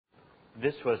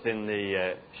This was in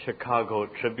the Chicago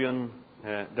Tribune,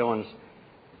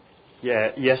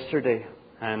 yesterday,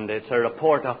 and it's a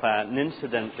report of an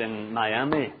incident in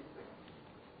Miami.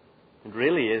 It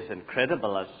really is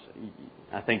incredible, as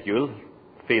I think you'll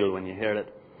feel when you hear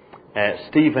it.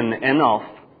 Stephen Enoff,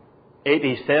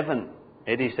 87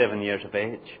 years of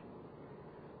age,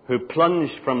 who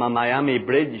plunged from a Miami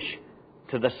bridge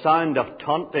to the sound of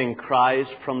taunting cries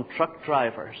from truck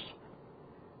drivers,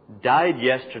 died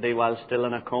yesterday while still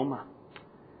in a coma.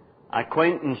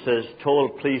 Acquaintances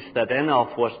told police that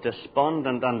Enoff was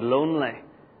despondent and lonely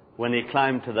when he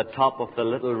climbed to the top of the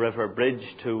Little River Bridge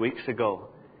 2 weeks ago.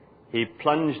 He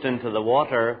plunged into the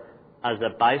water as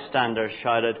the bystanders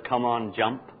shouted, "Come on,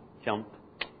 jump, jump."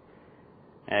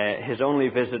 His only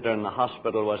visitor in the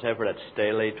hospital was Everett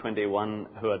Staley, 21,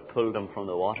 who had pulled him from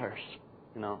the waters.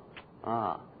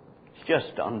 It's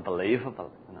just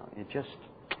unbelievable.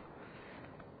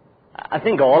 I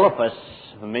think all of us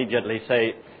immediately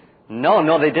say,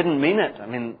 no, they didn't mean it.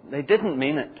 They didn't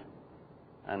mean it.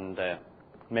 And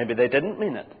maybe they didn't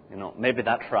mean it. Maybe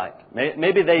that's right.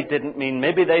 Maybe they didn't mean,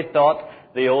 maybe they thought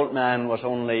the old man was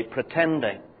only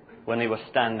pretending when he was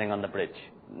standing on the bridge.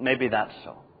 Maybe that's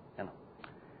so.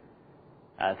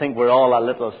 I think we're all a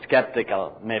little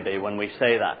skeptical, maybe, when we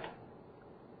say that.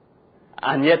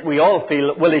 And yet we all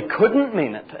feel, well, he couldn't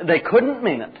mean it. They couldn't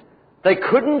mean it. They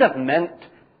couldn't have meant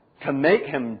to make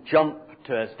him jump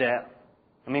to his death.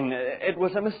 It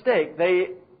was a mistake. They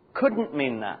couldn't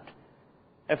mean that.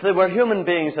 If they were human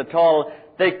beings at all,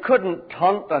 they couldn't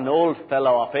taunt an old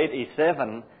fellow of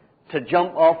 87 to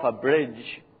jump off a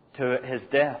bridge to his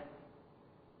death.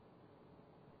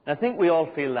 I think we all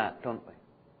feel that, don't we?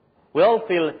 We all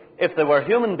feel if they were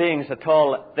human beings at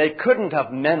all, they couldn't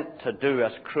have meant to do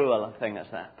as cruel a thing as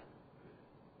that.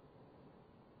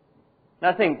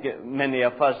 And I think many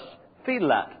of us feel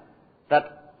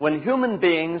that when human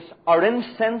beings are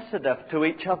insensitive to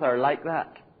each other like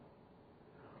that,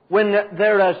 when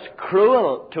they're as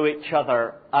cruel to each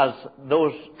other as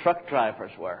those truck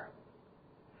drivers were,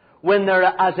 when they're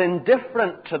as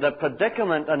indifferent to the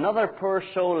predicament another poor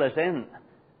soul is in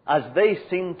as they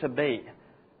seem to be,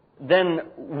 then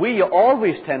we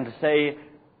always tend to say,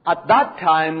 at that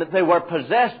time they were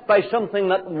possessed by something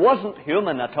that wasn't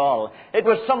human at all. It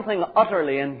was something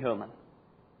utterly inhuman.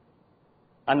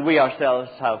 And we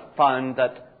ourselves have found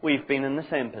that we've been in the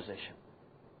same position.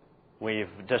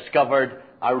 We've discovered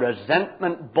a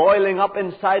resentment boiling up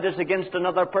inside us against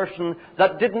another person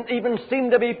that didn't even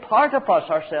seem to be part of us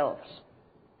ourselves.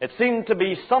 It seemed to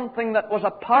be something that was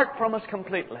apart from us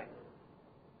completely.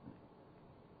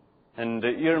 And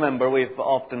you remember we've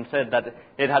often said that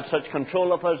it had such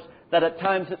control of us that at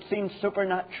times it seemed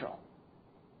supernatural.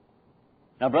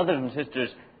 Now, brothers and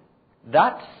sisters,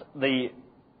 that's the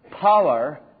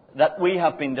power that we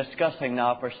have been discussing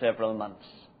now for several months.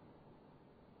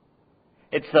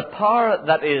 It's the power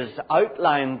that is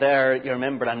outlined there, you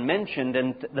remember, and mentioned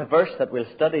in the verse that we'll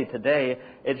study today.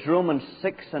 It's Romans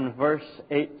 6 and verse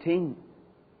 18.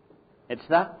 It's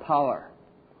that power.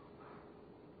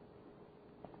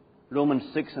 Romans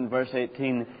 6 and verse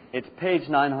 18. It's page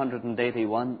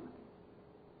 981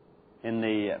 in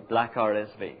the Black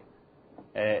RSV.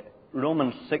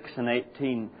 Romans 6 and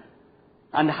 18.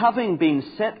 And having been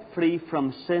set free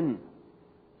from sin,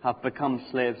 have become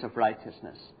slaves of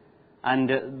righteousness. And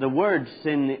the word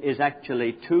sin is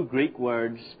actually two Greek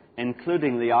words,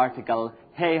 including the article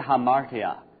he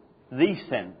hamartia, the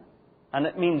sin. And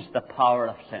it means the power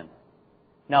of sin.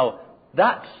 Now,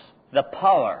 that's the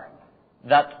power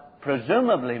that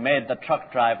presumably made the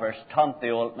truck drivers taunt the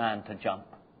old man to jump.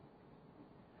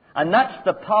 And that's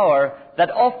the power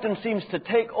that often seems to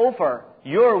take over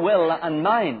your will and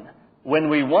mine. When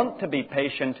we want to be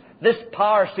patient, this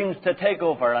power seems to take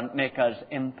over and make us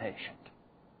impatient.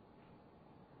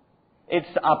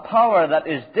 It's a power that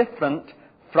is different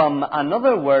from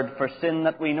another word for sin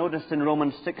that we noticed in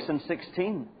Romans 6 and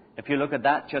 16. If you look at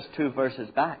that just 2 verses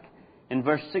back. In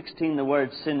verse 16, the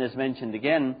word sin is mentioned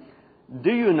again.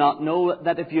 Do you not know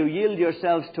that if you yield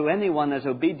yourselves to anyone as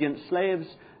obedient slaves,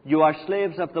 you are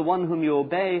slaves of the one whom you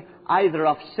obey, either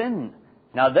of sin?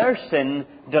 Now, their sin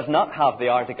does not have the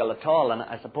article at all, and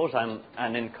I suppose I'm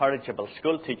an incorrigible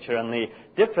school teacher, and the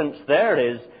difference there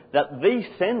is that the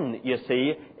sin, you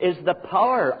see, is the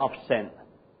power of sin.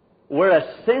 Whereas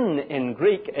sin in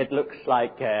Greek, it looks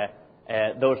like,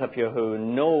 those of you who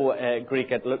know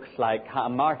Greek, it looks like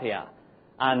hamartia.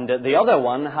 And the other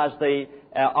one has the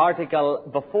article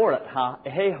before it,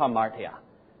 he hamartia.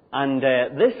 And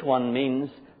this one means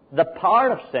the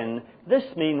power of sin. This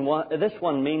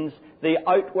one means the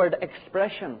outward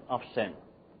expression of sin.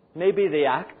 Maybe the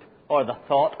act or the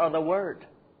thought or the word.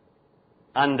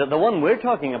 And the one we're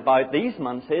talking about these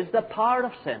months is the power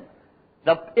of sin.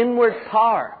 The inward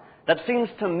power that seems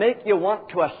to make you want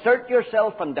to assert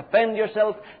yourself and defend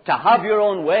yourself, to have your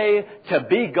own way, to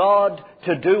be God,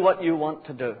 to do what you want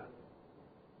to do.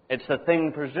 It's the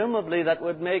thing, presumably, that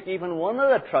would make even one of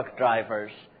the truck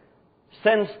drivers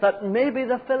sense that maybe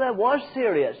the fella was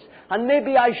serious, and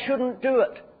maybe I shouldn't do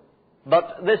it.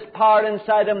 But this power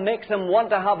inside him makes him want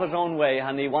to have his own way,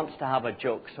 and he wants to have a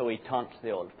joke, so he taunts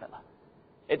the old fella.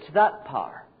 It's that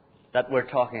power that we're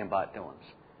talking about, dear ones.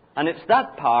 And it's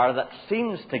that power that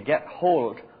seems to get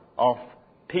hold of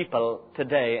people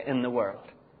today in the world.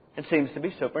 It seems to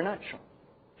be supernatural.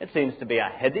 It seems to be a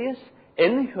hideous,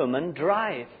 inhuman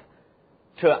drive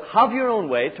to have your own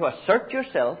way, to assert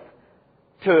yourself,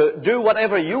 to do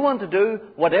whatever you want to do,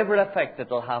 whatever effect it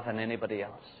will have on anybody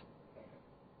else.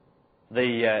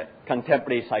 The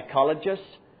contemporary psychologists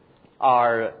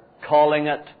are calling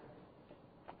it,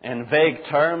 in vague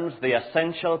terms, the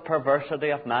essential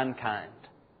perversity of mankind,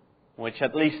 which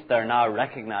at least they're now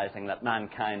recognizing that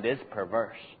mankind is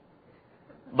perverse.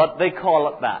 But they call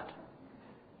it that.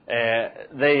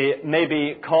 They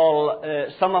maybe call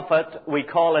some of it, we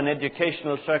call in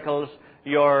educational circles,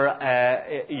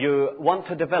 you want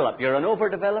to develop. You're an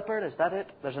overdeveloper, is that it?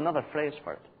 There's another phrase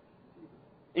for it.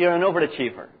 You're an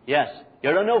overachiever. Yes,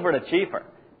 you're an overachiever,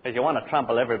 because you want to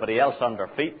trample everybody else under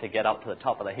feet to get up to the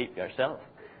top of the heap yourself.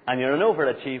 And you're an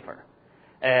overachiever.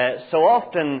 So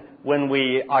often when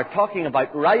we are talking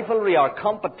about rivalry or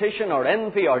competition or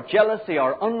envy or jealousy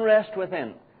or unrest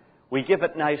within, we give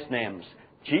it nice names.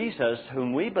 Jesus,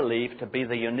 whom we believe to be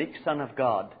the unique Son of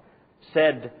God,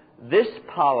 said, this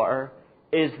power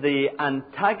is the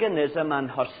antagonism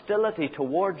and hostility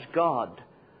towards God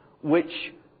which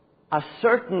a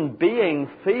certain being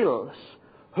feels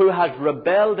who has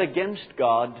rebelled against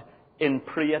God in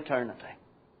pre-eternity.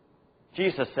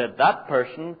 Jesus said that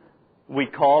person we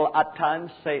call at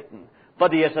times Satan.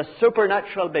 But he is a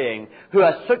supernatural being who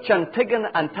has such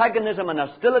antagonism and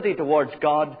hostility towards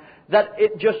God that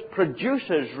it just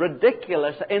produces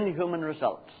ridiculous, inhuman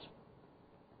results.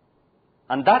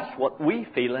 And that's what we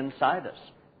feel inside us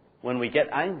when we get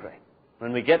angry,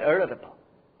 when we get irritable,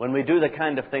 when we do the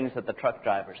kind of things that the truck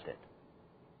drivers did.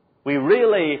 We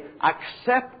really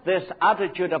accept this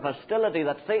attitude of hostility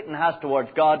that Satan has towards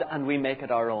God, and we make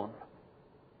it our own.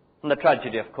 And the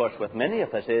tragedy, of course, with many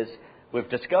of us is we've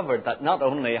discovered that not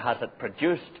only has it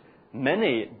produced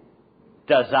many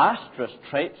disastrous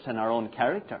traits in our own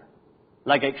character,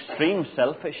 like extreme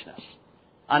selfishness,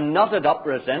 and knotted up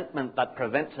resentment that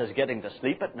prevents us getting to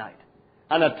sleep at night,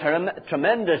 and a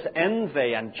tremendous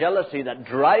envy and jealousy that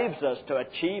drives us to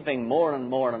achieving more and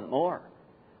more and more,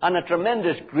 and a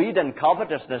tremendous greed and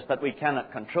covetousness that we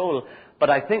cannot control.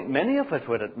 But I think many of us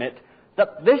would admit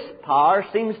that this power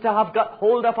seems to have got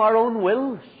hold of our own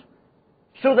wills,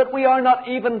 so that we are not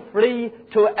even free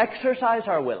to exercise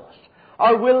our wills.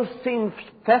 Our wills seem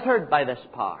fettered by this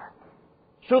power,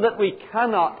 so that we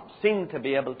cannot seem to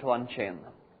be able to unchain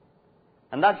them.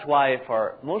 And that's why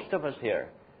for most of us here,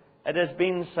 it has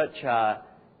been such a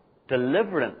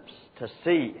deliverance to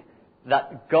see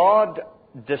that God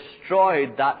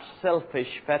destroyed that selfish,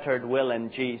 fettered will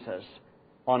in Jesus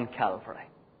on Calvary.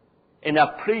 In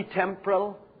a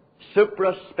pretemporal,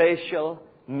 supraspatial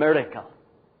miracle,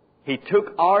 He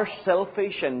took our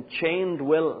selfish and chained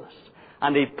wills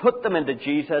and He put them into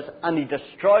Jesus and He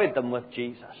destroyed them with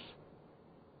Jesus.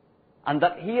 And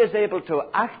that He is able to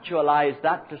actualize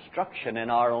that destruction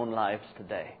in our own lives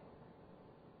today.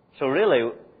 So really,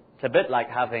 it's a bit like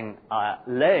having a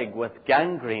leg with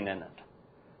gangrene in it.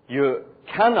 You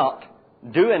cannot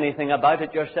do anything about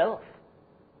it yourself.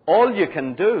 All you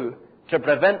can do to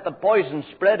prevent the poison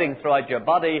spreading throughout your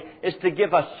body is to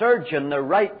give a surgeon the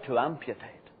right to amputate.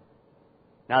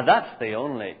 Now that's the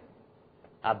only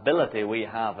ability we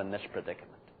have in this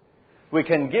predicament. We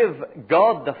can give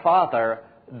God the Father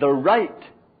the right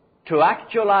to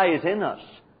actualize in us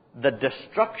the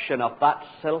destruction of that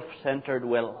self-centered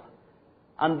will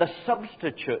and the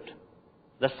substitution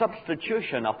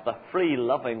of the free,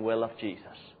 loving will of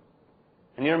Jesus.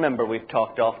 And you remember we've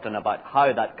talked often about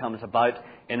how that comes about.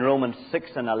 In Romans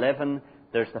 6 and 11,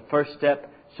 there's the first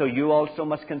step. So you also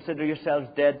must consider yourselves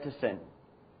dead to sin.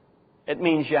 It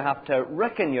means you have to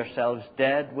reckon yourselves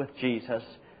dead with Jesus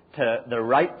to the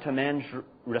right to men's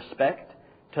respect,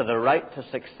 to the right to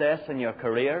success in your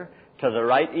career, to the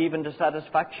right even to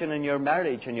satisfaction in your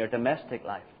marriage and your domestic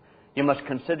life. You must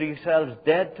consider yourselves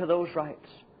dead to those rights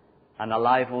and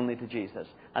alive only to Jesus.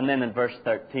 And then in verse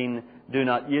 13, do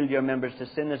not yield your members to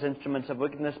sin as instruments of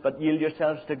wickedness, but yield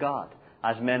yourselves to God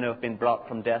as men who have been brought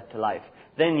from death to life.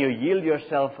 Then you yield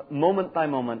yourself moment by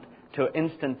moment to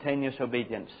instantaneous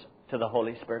obedience to the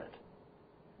Holy Spirit.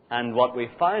 And what we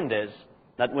find is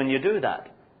that when you do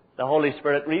that, the Holy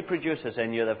Spirit reproduces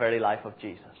in you the very life of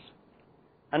Jesus.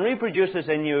 And reproduces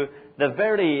in you the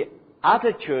very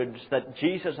attitudes that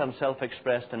Jesus himself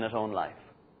expressed in his own life.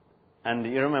 And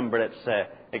you remember it's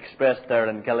expressed there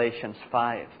in Galatians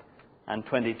 5 and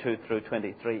 22 through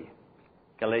 23.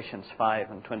 Galatians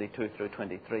 5 and 22 through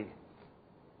 23. And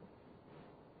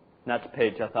that's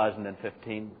page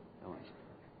 1015.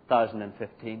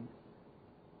 1015.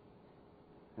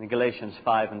 In Galatians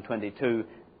 5 and 22,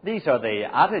 these are the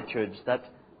attitudes that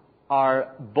are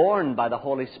born by the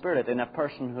Holy Spirit in a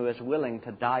person who is willing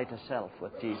to die to self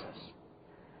with Jesus.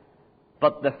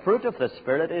 But the fruit of the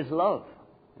Spirit is love,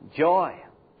 joy,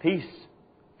 peace,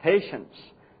 patience,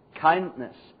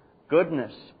 kindness,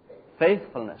 goodness,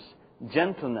 faithfulness,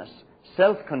 gentleness,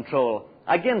 self-control.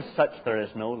 Against such there is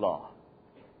no law.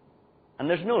 And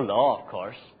there's no law, of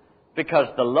course, because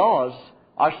the laws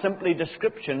are simply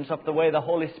descriptions of the way the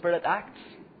Holy Spirit acts.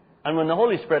 And when the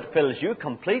Holy Spirit fills you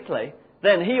completely,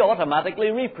 then He automatically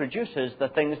reproduces the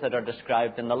things that are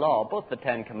described in the law, both the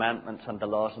Ten Commandments and the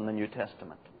laws in the New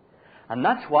Testament. And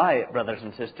that's why, brothers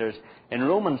and sisters, in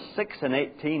Romans 6 and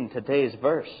 18, today's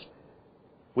verse,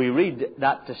 we read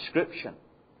that description.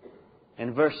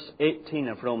 In verse 18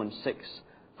 of Romans 6,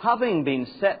 having been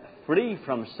set free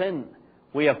from sin,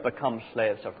 we have become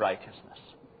slaves of righteousness.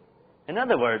 In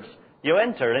other words, you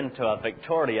enter into a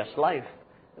victorious life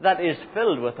that is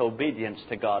filled with obedience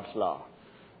to God's law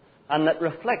and that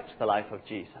reflects the life of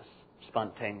Jesus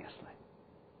spontaneously.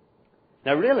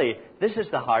 Now really, this is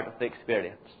the heart of the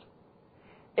experience.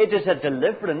 It is a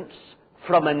deliverance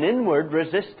from an inward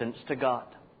resistance to God.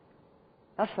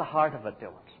 That's the heart of it, dear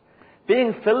ones.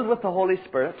 Being filled with the Holy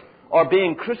Spirit, or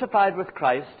being crucified with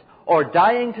Christ, or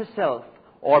dying to self,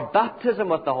 or baptism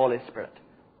with the Holy Spirit,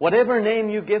 whatever name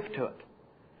you give to it,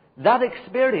 that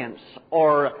experience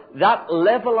or that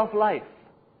level of life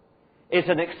is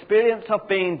an experience of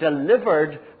being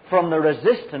delivered from the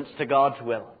resistance to God's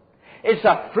will. It's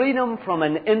a freedom from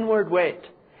an inward weight.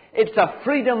 It's a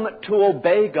freedom to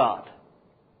obey God.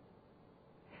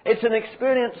 It's an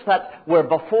experience that where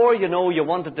before, you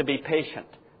wanted to be patient,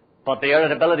 but the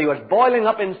irritability was boiling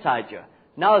up inside you.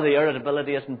 Now the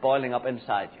irritability isn't boiling up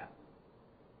inside you.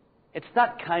 It's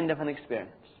that kind of an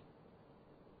experience.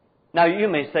 Now you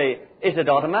may say, is it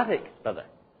automatic, brother?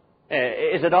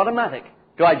 Is it automatic?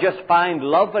 Do I just find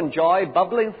love and joy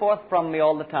bubbling forth from me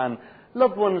all the time?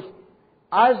 Loved ones,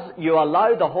 as you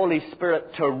allow the Holy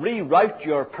Spirit to reroute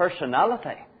your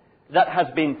personality that has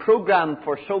been programmed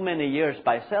for so many years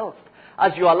by self,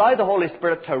 as you allow the Holy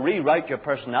Spirit to reroute your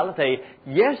personality,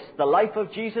 yes, the life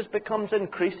of Jesus becomes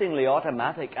increasingly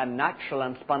automatic and natural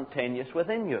and spontaneous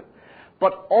within you.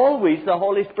 But always the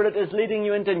Holy Spirit is leading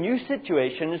you into new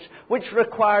situations which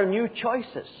require new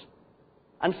choices.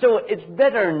 And so it's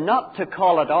better not to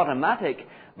call it automatic,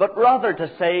 but rather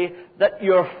to say that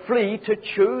you're free to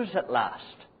choose at last.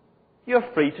 You're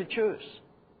free to choose.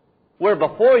 Where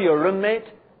before your roommate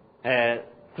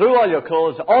threw all your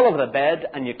clothes all over the bed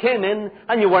and you came in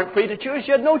and you weren't free to choose,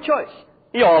 you had no choice.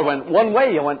 You all went one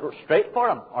way, you went straight for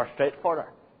him or straight for her,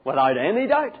 without any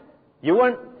doubt. You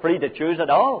weren't free to choose at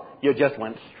all. You just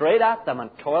went straight at them and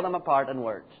tore them apart in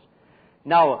words.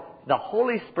 Now, the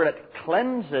Holy Spirit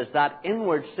cleanses that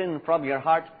inward sin from your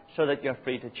heart so that you're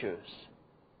free to choose.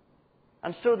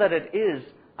 And so that it is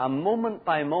a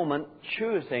moment-by-moment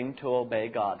choosing to obey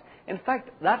God. In fact,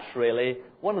 that's really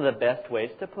one of the best ways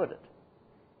to put it.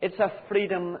 It's a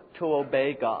freedom to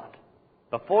obey God.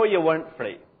 Before you weren't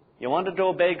free. You wanted to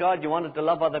obey God, you wanted to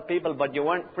love other people, but you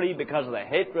weren't free because of the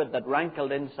hatred that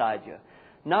rankled inside you.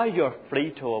 Now you're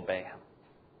free to obey Him.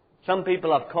 Some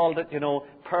people have called it,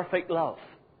 perfect love.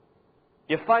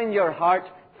 You find your heart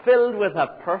filled with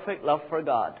a perfect love for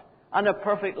God and a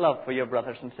perfect love for your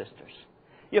brothers and sisters.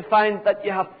 You find that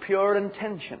you have pure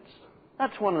intentions.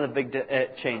 That's one of the big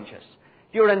changes.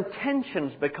 Your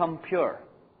intentions become pure.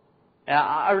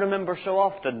 I remember so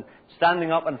often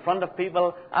standing up in front of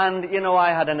people and, I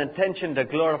had an intention to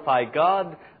glorify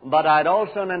God, but I had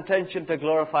also an intention to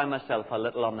glorify myself a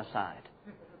little on the side.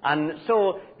 And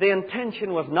so the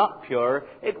intention was not pure.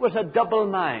 It was a double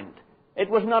mind. It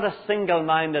was not a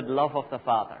single-minded love of the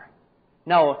Father.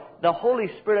 Now, the Holy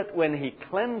Spirit, when He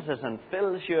cleanses and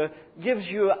fills you, gives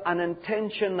you an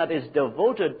intention that is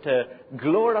devoted to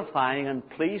glorifying and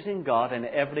pleasing God in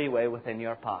every way within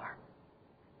your power.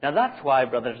 Now that's why,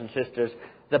 brothers and sisters,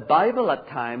 the Bible at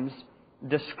times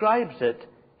describes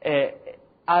it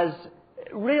as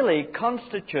really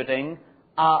constituting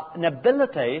an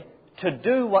ability to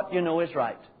do what you know is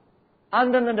right,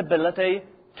 and an ability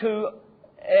to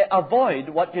avoid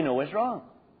what you know is wrong.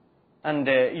 And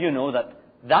you know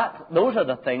that those are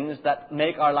the things that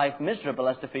make our life miserable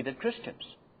as defeated Christians.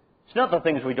 It's not the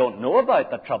things we don't know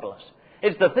about that trouble us.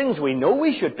 It's the things we know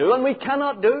we should do and we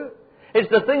cannot do. It's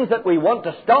the things that we want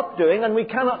to stop doing and we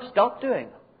cannot stop doing.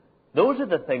 Those are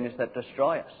the things that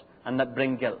destroy us and that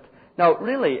bring guilt. Now,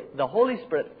 really, the Holy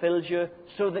Spirit fills you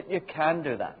so that you can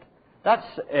do that.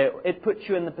 It puts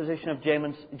you in the position of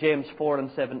James 4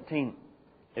 and 17,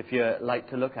 if you like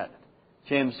to look at it.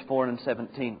 James 4 and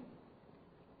 17.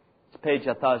 It's page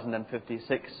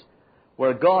 1056,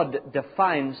 where God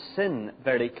defines sin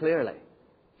very clearly.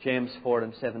 James 4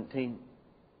 and 17.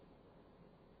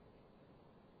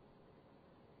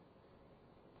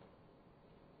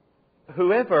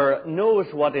 Whoever knows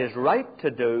what is right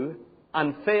to do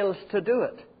and fails to do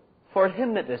it, for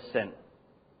him it is sin.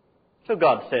 So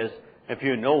God says, if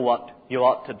you know what you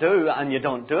ought to do and you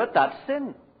don't do it, that's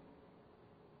sin.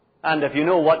 And if you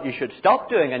know what you should stop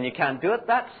doing and you can't do it,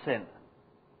 that's sin.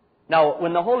 Now,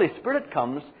 when the Holy Spirit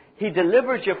comes, He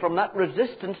delivers you from that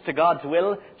resistance to God's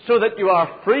will so that you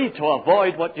are free to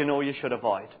avoid what you know you should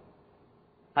avoid.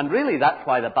 And really, that's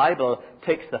why the Bible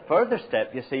takes the further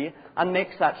step, you see, and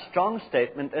makes that strong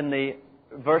statement in the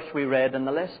verse we read in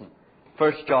the lesson.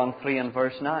 1 John 3 and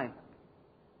verse 9.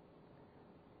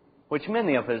 Which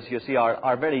many of us, you see,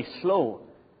 are very slow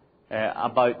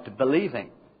about believing.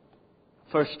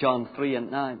 1 John 3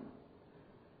 and 9.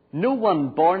 No one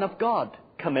born of God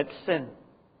commits sin.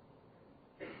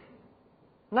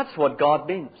 And that's what God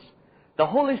means. The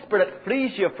Holy Spirit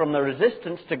frees you from the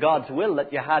resistance to God's will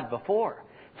that you had before.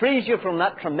 Frees you from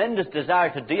that tremendous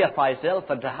desire to deify self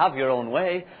and to have your own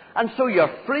way. And so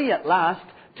you're free at last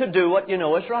to do what you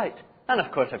know is right. And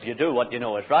of course, if you do what you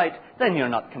know is right, then you're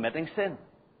not committing sin.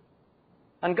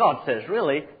 And God says,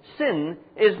 really, sin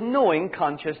is knowing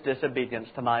conscious disobedience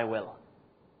to my will.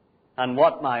 And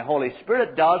what my Holy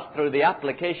Spirit does through the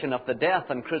application of the death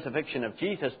and crucifixion of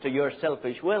Jesus to your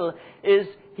selfish will is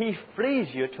He frees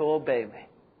you to obey me.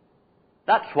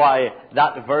 That's why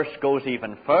that verse goes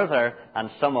even further,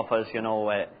 and some of us,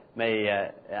 may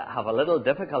have a little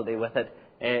difficulty with it.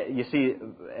 You see,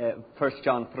 1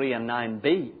 John 3 and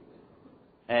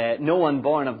 9b. No one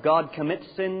born of God commits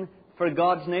sin, for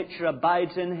God's nature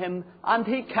abides in him, and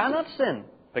he cannot sin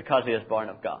because he is born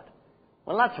of God.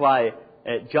 Well, that's why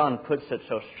John puts it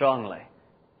so strongly.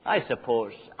 I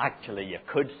suppose, actually, you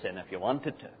could sin if you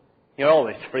wanted to. You're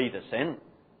always free to sin.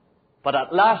 But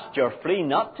at last you're free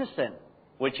not to sin,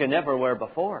 which you never were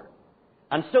before.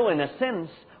 And so, in a sense,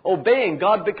 obeying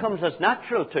God becomes as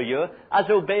natural to you as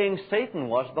obeying Satan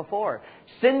was before.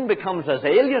 Sin becomes as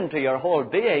alien to your whole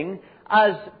being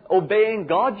as obeying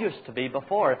God used to be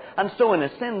before. And so, in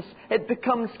a sense, it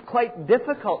becomes quite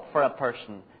difficult for a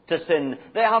person to sin.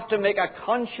 They have to make a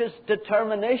conscious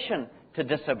determination to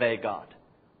disobey God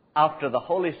after the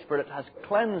Holy Spirit has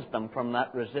cleansed them from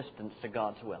that resistance to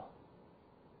God's will.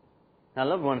 Now,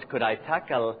 loved ones, could I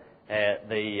tackle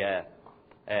the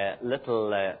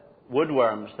little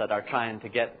woodworms that are trying to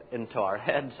get into our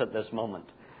heads at this moment?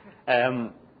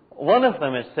 One of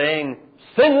them is saying,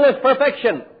 sinless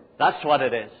perfection. That's what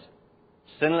it is.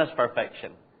 Sinless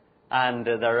perfection. And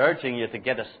they're urging you to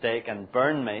get a stake and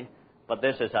burn me, but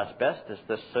this is asbestos,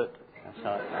 this suit. So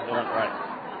I don't worry.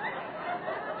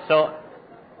 So,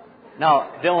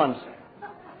 now, dear ones,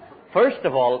 first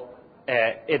of all,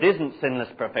 it isn't sinless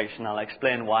perfection. I'll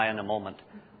explain why in a moment.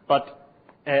 But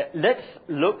let's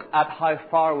look at how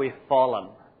far we've fallen.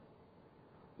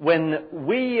 When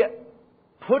we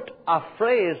put a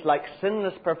phrase like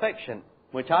sinless perfection,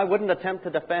 which I wouldn't attempt to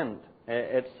defend,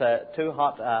 it's too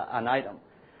hot an item,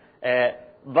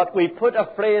 but we put a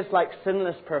phrase like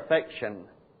sinless perfection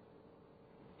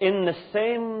in the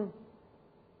same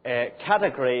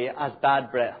category as bad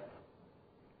breath.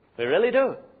 We really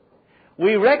do.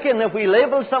 We reckon if we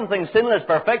label something sinless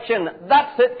perfection,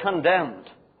 that's it condemned,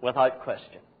 without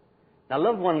question. Now,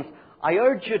 loved ones, I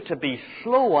urge you to be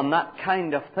slow on that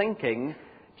kind of thinking,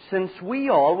 since we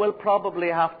all will probably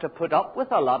have to put up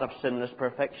with a lot of sinless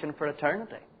perfection for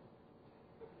eternity.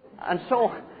 And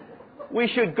so, we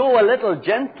should go a little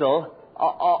gentle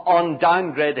on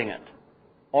downgrading it,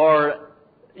 or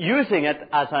using it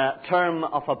as a term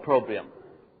of opprobrium,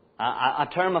 a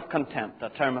term of contempt, a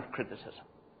term of criticism.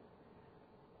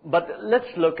 But let's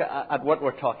look at what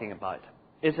we're talking about.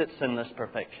 Is it sinless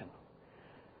perfection?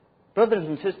 Brothers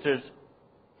and sisters,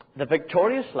 the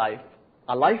victorious life,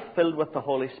 a life filled with the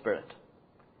Holy Spirit,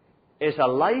 is a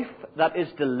life that is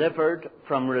delivered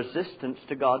from resistance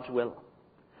to God's will.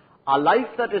 A life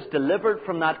that is delivered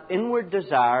from that inward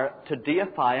desire to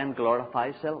deify and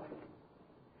glorify self.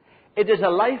 It is a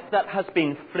life that has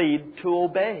been freed to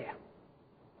obey.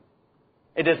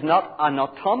 It is not an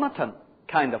automaton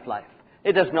kind of life.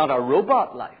 It is not a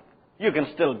robot life. You can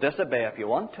still disobey if you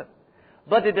want to.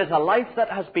 But it is a life that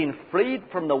has been freed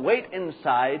from the weight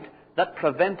inside that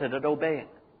prevented it obeying.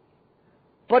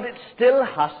 But it still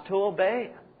has to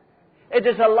obey. It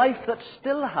is a life that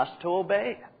still has to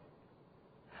obey.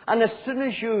 And as soon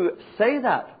as you say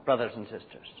that, brothers and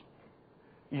sisters,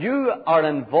 you are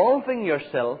involving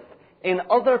yourself in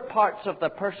other parts of the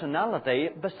personality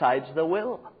besides the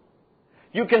will.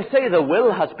 You can say the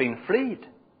will has been freed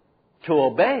to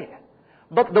obey.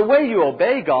 But the way you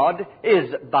obey God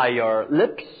is by your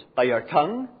lips, by your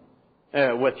tongue,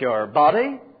 with your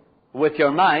body, with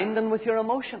your mind, and with your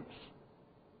emotions.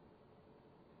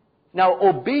 Now,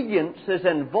 obedience is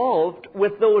involved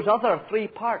with those other three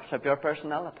parts of your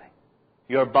personality.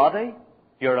 Your body,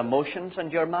 your emotions,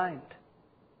 and your mind.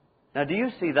 Now, do you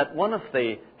see that one of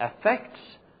the effects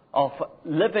of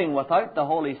living without the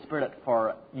Holy Spirit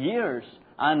for years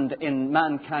and in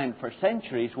mankind for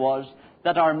centuries was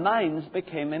that our minds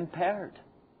became impaired.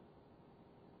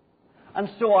 And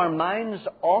so our minds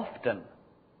often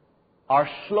are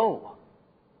slow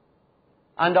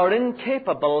and are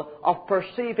incapable of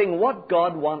perceiving what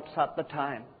God wants at the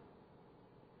time.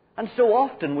 And so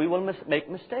often we will make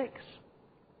mistakes.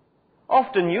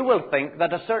 Often you will think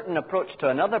that a certain approach to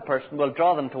another person will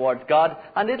draw them towards God,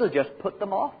 and it'll just put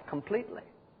them off completely.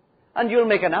 And you'll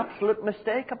make an absolute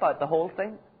mistake about the whole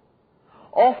thing.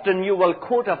 Often you will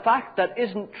quote a fact that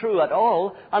isn't true at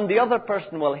all, and the other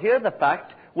person will hear the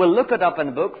fact, will look it up in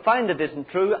a book, find it isn't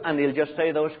true, and he'll just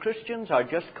say those Christians are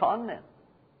just con men.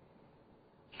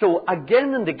 So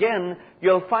again and again,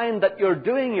 you'll find that you're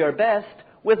doing your best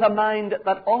with a mind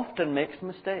that often makes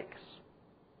mistakes.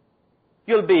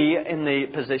 You'll be in the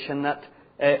position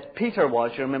that Peter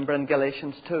was, you remember, in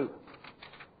Galatians 2.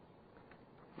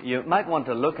 You might want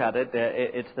to look at it.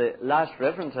 It's the last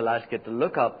reference I'll ask you to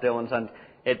look up, dear ones, and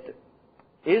it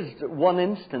is one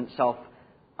instance of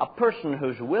a person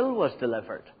whose will was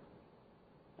delivered.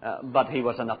 But he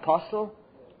was an apostle,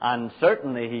 and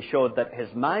certainly he showed that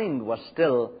his mind was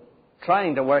still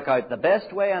trying to work out the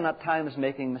best way and at times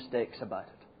making mistakes about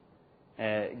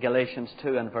it. Galatians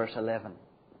 2 and verse 11.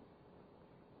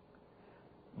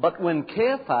 But when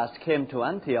Caiaphas came to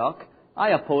Antioch, I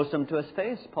opposed him to his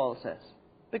face, Paul says,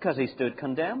 because he stood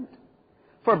condemned.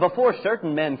 For before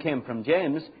certain men came from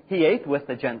James, he ate with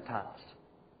the Gentiles.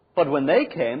 But when they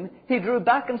came, he drew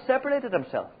back and separated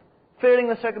himself, fearing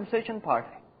the circumcision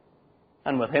party.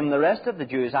 And with him the rest of the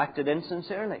Jews acted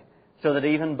insincerely, so that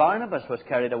even Barnabas was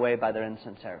carried away by their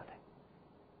insincerity.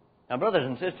 Now, brothers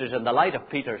and sisters, in the light of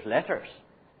Peter's letters,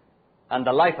 and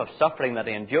the life of suffering that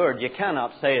he endured, you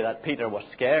cannot say that Peter was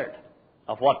scared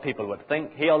of what people would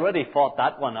think. He already fought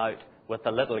that one out with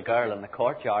the little girl in the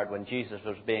courtyard when Jesus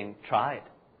was being tried.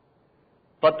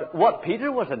 But what Peter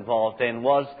was involved in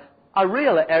was a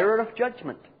real error of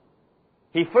judgment.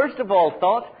 He first of all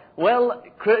thought, well,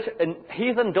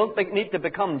 heathen don't need to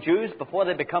become Jews before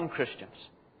they become Christians.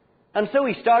 And so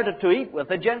he started to eat with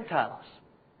the Gentiles.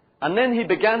 And then he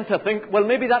began to think, well,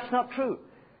 maybe that's not true.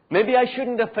 Maybe I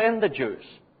shouldn't offend the Jews,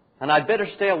 and I'd better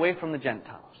stay away from the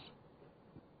Gentiles.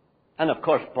 And of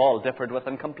course, Paul differed with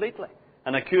him completely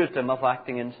and accused him of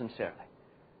acting insincerely.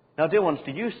 Now, dear ones,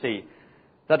 do you see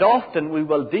that often we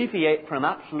will deviate from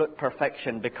absolute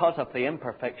perfection because of the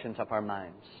imperfections of our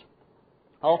minds?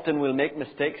 Often we'll make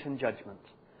mistakes in judgment.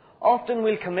 Often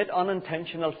we'll commit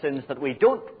unintentional sins that we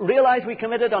don't realize we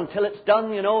committed until it's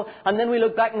done, and then we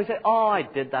look back and we say, oh, I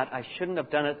did that, I shouldn't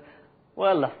have done it.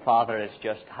 Well, the Father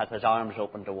has his arms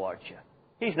open towards you.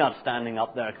 He's not standing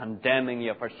up there condemning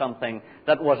you for something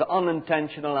that was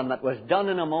unintentional and that was done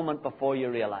in a moment before you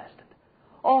realized it.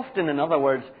 Often, in other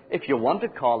words, if you want to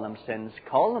call them sins,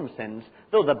 call them sins,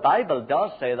 though the Bible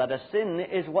does say that a sin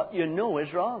is what you know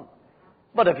is wrong.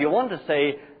 But if you want to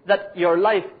say that your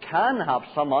life can have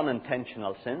some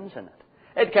unintentional sins in it,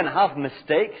 it can have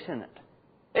mistakes in it,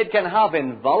 it can have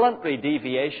involuntary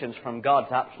deviations from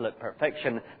God's absolute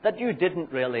perfection that you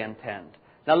didn't really intend.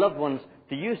 Now, loved ones,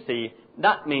 do you see,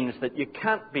 that means that you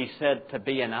can't be said to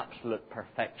be in absolute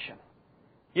perfection.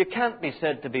 You can't be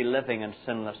said to be living in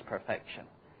sinless perfection.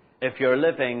 If you're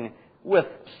living with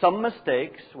some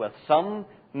mistakes, with some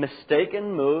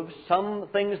mistaken moves, some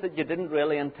things that you didn't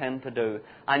really intend to do,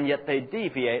 and yet they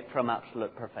deviate from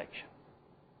absolute perfection.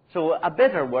 So a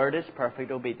better word is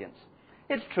perfect obedience.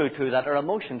 It's true, too, that our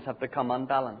emotions have become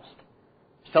unbalanced.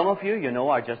 Some of you,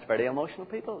 are just very emotional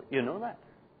people. You know that.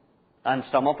 And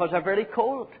some of us are very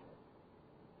cold.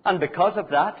 And because of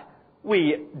that,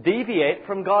 we deviate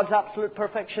from God's absolute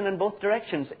perfection in both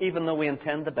directions, even though we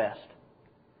intend the best.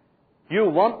 You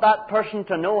want that person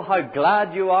to know how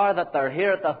glad you are that they're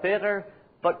here at the theatre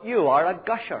but you are a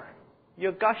gusher.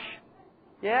 You gush.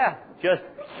 Yeah, just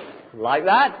like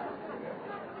that.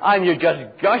 And you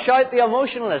just gush out the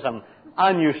emotionalism.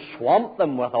 And you swamp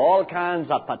them with all kinds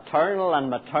of paternal and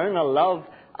maternal love.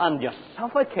 And you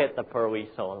suffocate the poor wee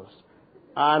souls.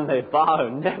 And they vow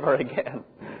never again.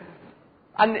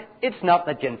 And it's not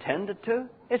that you intended to.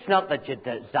 It's not that you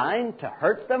designed to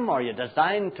hurt them or you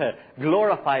designed to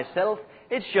glorify self.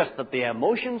 It's just that the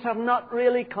emotions have not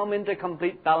really come into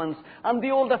complete balance and the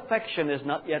old affection is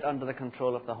not yet under the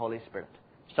control of the Holy Spirit.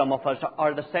 Some of us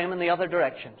are the same in the other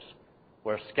directions.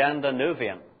 We're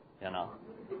Scandinavian, you know.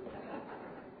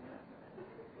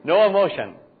 No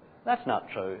emotion. That's not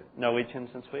true. Norwegians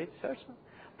and Swedes, certainly.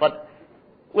 But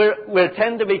we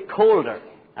tend to be colder.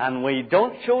 And we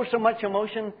don't show so much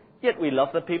emotion, yet we love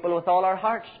the people with all our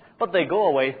hearts. But they go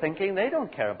away thinking they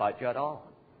don't care about you at all.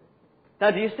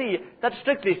 Now, do you see, that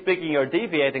strictly speaking, you're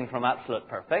deviating from absolute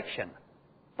perfection.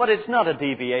 But it's not a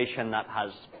deviation that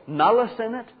has malice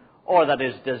in it, or that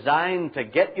is designed to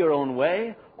get your own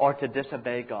way, or to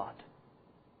disobey God.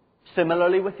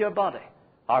 Similarly with your body.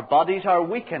 Our bodies are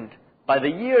weakened by the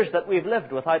years that we've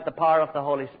lived without the power of the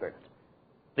Holy Spirit.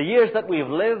 The years that we've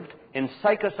lived in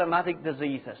psychosomatic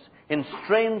diseases, in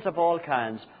strains of all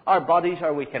kinds, our bodies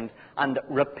are weakened. And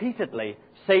repeatedly,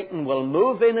 Satan will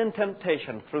move in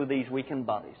temptation through these weakened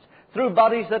bodies. Through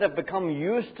bodies that have become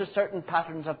used to certain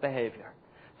patterns of behavior.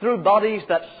 Through bodies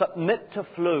that submit to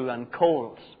flu and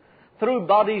colds. Through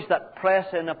bodies that press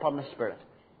in upon the Spirit.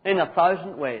 In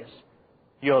 1,000 ways.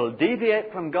 You'll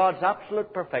deviate from God's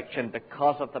absolute perfection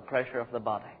because of the pressure of the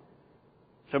body.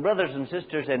 So, brothers and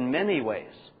sisters, in many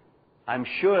ways, I'm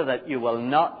sure that you will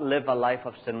not live a life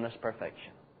of sinless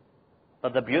perfection.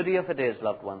 But the beauty of it is,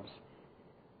 loved ones,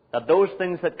 that those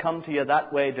things that come to you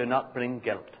that way do not bring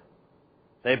guilt.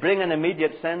 They bring an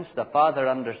immediate sense. The Father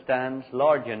understands.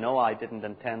 Lord, you know I didn't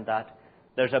intend that.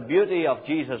 There's a beauty of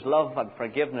Jesus' love and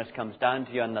forgiveness comes down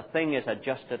to you, and the thing is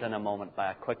adjusted in a moment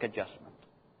by a quick adjustment.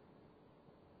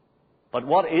 But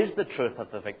what is the truth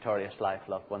of the victorious life,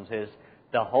 loved ones, is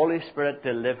the Holy Spirit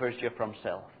delivers you from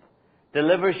self.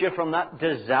 Delivers you from that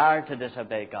desire to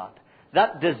disobey God.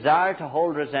 That desire to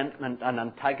hold resentment and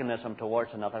antagonism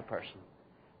towards another person.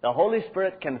 The Holy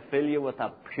Spirit can fill you with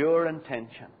a pure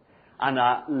intention and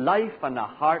a life and a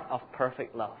heart of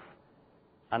perfect love.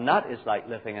 And that is like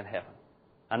living in heaven.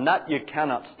 And that you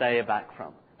cannot stay back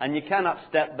from. And you cannot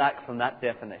step back from that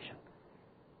definition.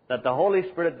 That the Holy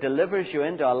Spirit delivers you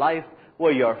into a life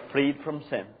where you're freed from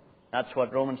sin. That's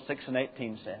what Romans 6 and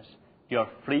 18 says. You're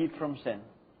freed from sin.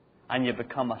 And you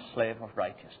become a slave of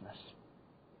righteousness.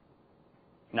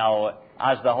 Now,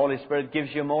 as the Holy Spirit gives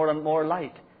you more and more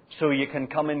light, so you can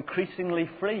come increasingly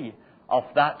free of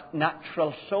that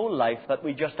natural soul life that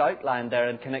we just outlined there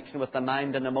in connection with the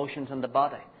mind and emotions and the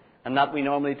body. And that we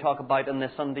normally talk about in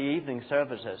the Sunday evening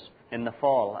services in the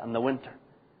fall and the winter.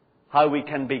 How we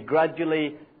can be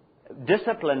gradually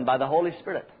disciplined by the Holy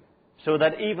Spirit so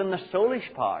that even the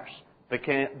soulish powers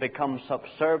become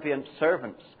subservient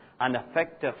servants and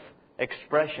effective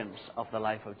expressions of the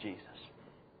life of Jesus.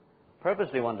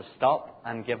 Purposely want to stop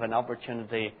and give an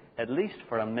opportunity at least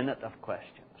for a minute of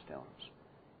questions, Stones,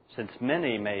 since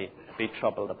many may be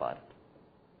troubled about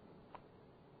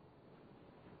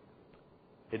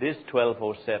it. It is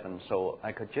 12:07, so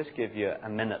I could just give you a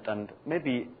minute, and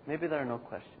maybe there are no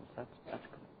questions. That's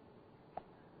good.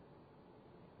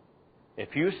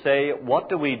 If you say, what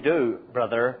do we do,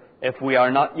 brother, if we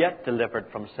are not yet delivered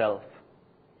from self?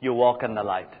 You walk in the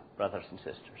light, brothers and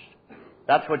sisters.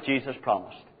 That's what Jesus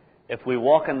promised. If we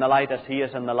walk in the light as He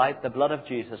is in the light, the blood of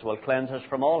Jesus will cleanse us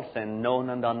from all sin, known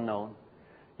and unknown.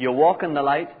 You walk in the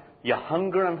light, you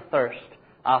hunger and thirst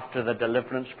after the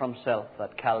deliverance from self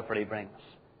that Calvary brings.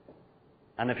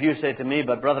 And if you say to me,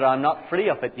 but brother, I'm not free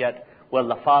of it yet, well,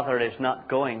 the Father is not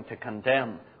going to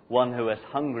condemn one who is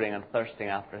hungering and thirsting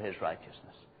after His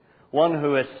righteousness. One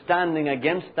who is standing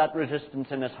against that resistance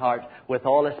in his heart with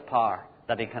all his power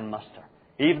that he can muster.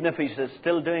 Even if he's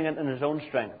still doing it in his own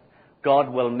strength, God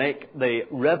will make the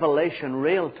revelation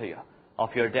real to you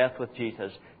of your death with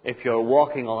Jesus if you're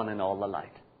walking on in all the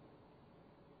light.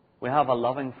 We have a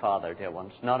loving Father, dear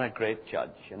ones, not a great judge,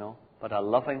 but a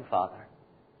loving Father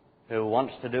who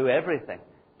wants to do everything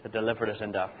to deliver us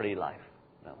into a free life.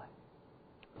 Really.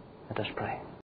 Let us pray.